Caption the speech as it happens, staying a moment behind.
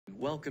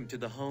welcome to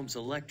the Home's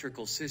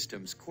Electrical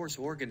Systems course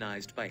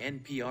organized by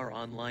NPR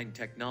Online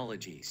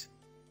Technologies.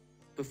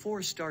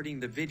 Before starting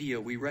the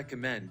video, we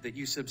recommend that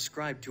you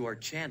subscribe to our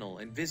channel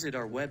and visit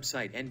our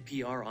website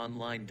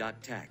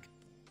npronline.tech.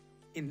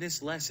 In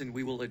this lesson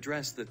we will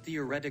address the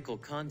theoretical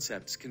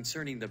concepts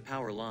concerning the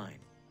power line.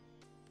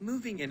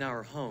 Moving in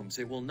our homes,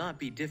 it will not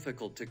be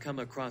difficult to come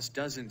across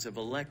dozens of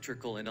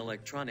electrical and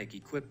electronic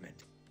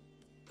equipment.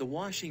 The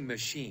washing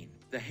machine,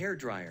 the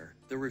hairdryer,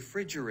 the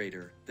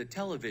refrigerator, the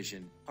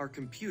television, our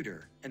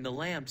computer, and the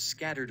lamps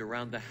scattered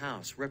around the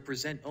house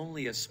represent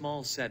only a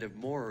small set of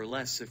more or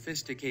less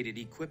sophisticated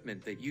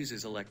equipment that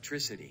uses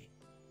electricity.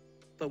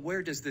 But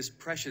where does this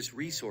precious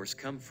resource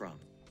come from?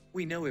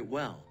 We know it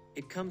well.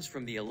 It comes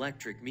from the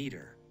electric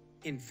meter.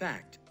 In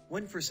fact,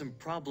 when for some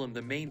problem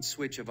the main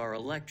switch of our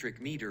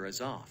electric meter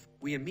is off,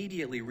 we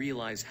immediately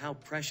realize how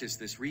precious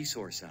this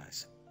resource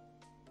is.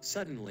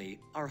 Suddenly,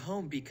 our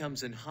home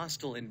becomes an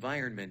hostile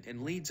environment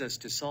and leads us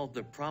to solve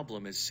the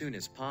problem as soon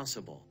as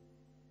possible.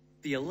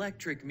 The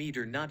electric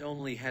meter not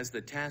only has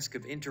the task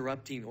of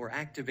interrupting or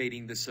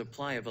activating the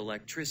supply of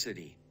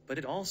electricity, but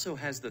it also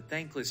has the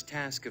thankless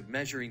task of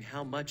measuring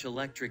how much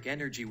electric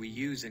energy we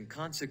use and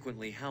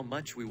consequently how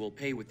much we will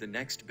pay with the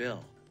next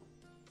bill.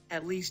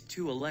 At least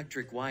two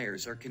electric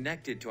wires are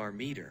connected to our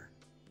meter.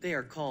 They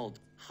are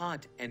called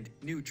hot and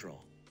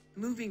neutral.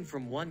 Moving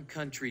from one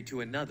country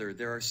to another,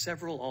 there are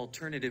several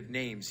alternative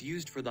names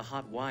used for the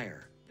hot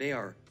wire. They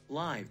are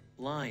live,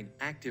 line,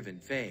 active,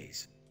 and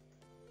phase.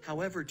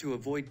 However, to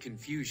avoid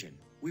confusion,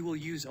 we will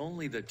use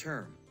only the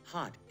term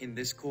hot in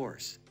this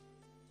course.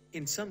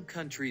 In some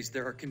countries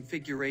there are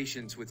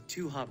configurations with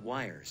two hot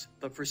wires,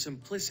 but for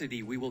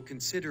simplicity we will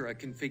consider a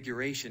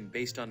configuration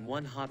based on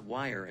one hot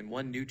wire and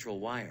one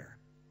neutral wire.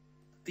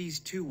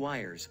 These two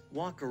wires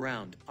walk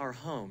around our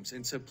homes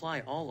and supply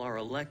all our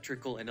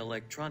electrical and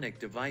electronic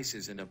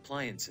devices and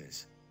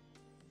appliances.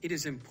 It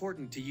is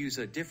important to use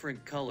a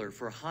different color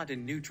for hot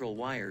and neutral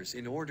wires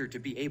in order to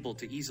be able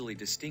to easily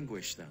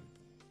distinguish them.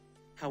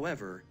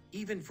 However,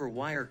 even for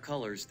wire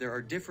colors there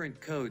are different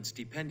codes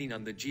depending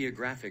on the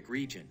geographic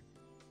region.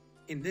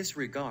 In this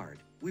regard,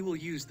 we will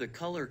use the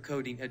color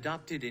coding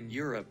adopted in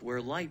Europe,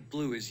 where light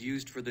blue is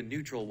used for the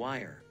neutral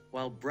wire,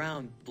 while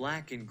brown,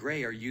 black, and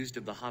gray are used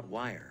of the hot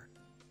wire.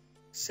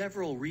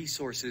 Several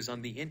resources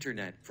on the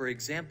internet, for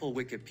example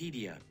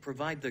Wikipedia,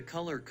 provide the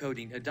color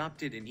coding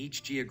adopted in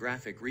each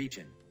geographic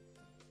region.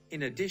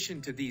 In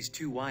addition to these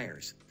two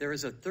wires, there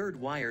is a third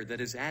wire that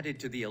is added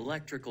to the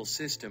electrical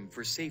system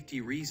for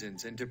safety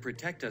reasons and to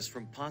protect us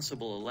from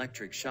possible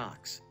electric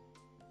shocks.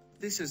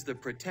 This is the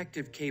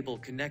protective cable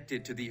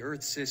connected to the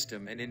Earth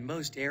system, and in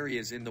most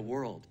areas in the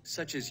world,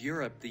 such as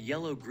Europe, the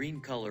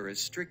yellow-green color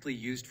is strictly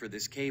used for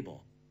this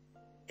cable.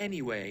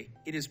 Anyway,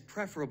 it is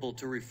preferable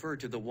to refer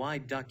to the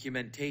wide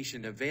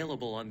documentation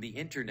available on the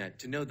internet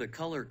to know the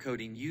color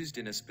coding used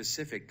in a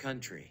specific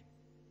country.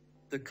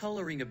 The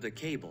coloring of the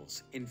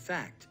cables, in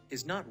fact,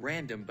 is not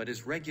random but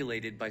is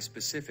regulated by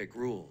specific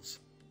rules.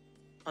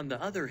 On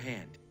the other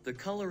hand, the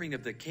coloring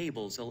of the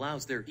cables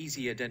allows their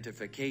easy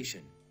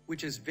identification,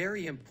 which is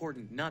very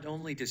important not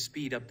only to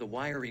speed up the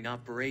wiring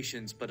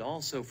operations but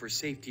also for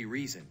safety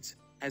reasons.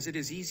 As it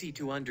is easy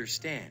to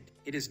understand,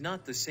 it is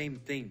not the same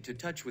thing to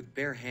touch with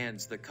bare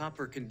hands the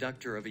copper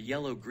conductor of a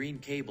yellow-green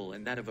cable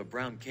and that of a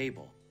brown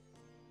cable.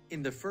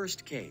 In the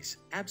first case,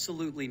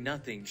 absolutely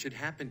nothing should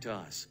happen to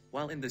us,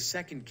 while in the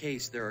second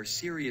case there are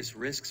serious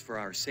risks for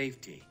our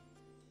safety.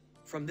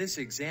 From this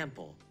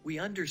example, we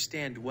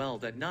understand well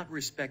that not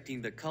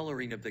respecting the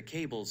coloring of the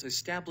cables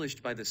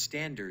established by the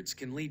standards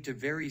can lead to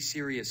very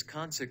serious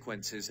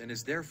consequences and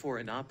is therefore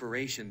an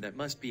operation that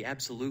must be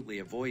absolutely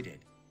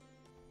avoided.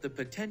 The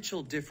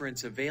potential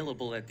difference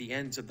available at the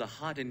ends of the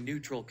hot and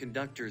neutral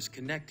conductors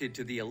connected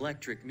to the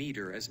electric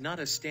meter is not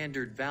a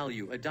standard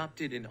value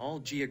adopted in all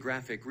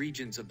geographic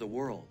regions of the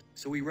world,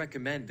 so we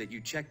recommend that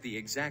you check the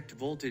exact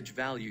voltage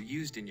value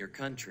used in your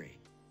country.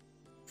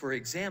 For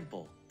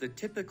example, the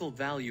typical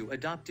value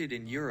adopted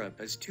in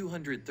Europe is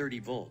 230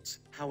 volts.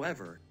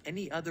 However,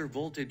 any other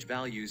voltage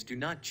values do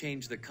not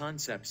change the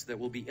concepts that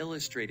will be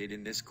illustrated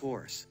in this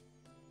course.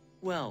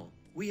 Well,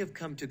 we have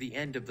come to the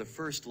end of the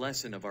first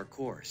lesson of our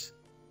course.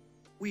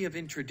 We have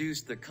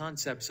introduced the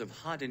concepts of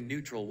hot and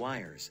neutral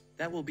wires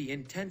that will be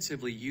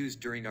intensively used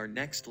during our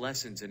next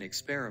lessons and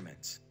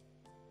experiments.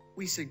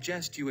 We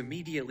suggest you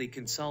immediately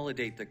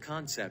consolidate the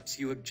concepts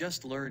you have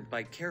just learned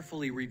by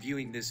carefully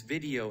reviewing this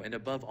video, and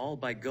above all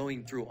by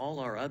going through all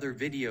our other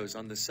videos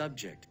on the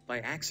subject by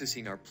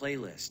accessing our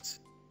playlists.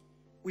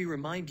 We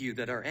remind you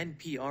that our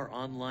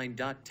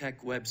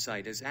npronline.tech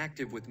website is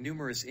active with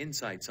numerous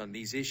insights on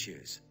these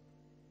issues.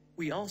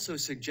 We also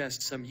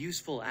suggest some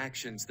useful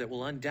actions that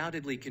will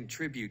undoubtedly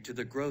contribute to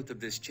the growth of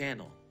this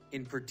channel.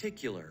 In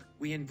particular,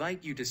 we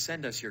invite you to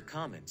send us your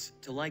comments,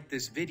 to like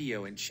this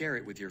video and share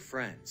it with your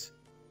friends.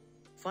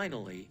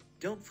 Finally,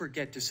 don't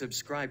forget to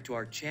subscribe to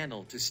our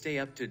channel to stay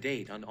up to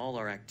date on all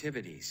our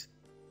activities.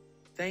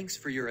 Thanks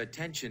for your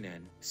attention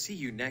and see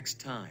you next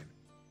time.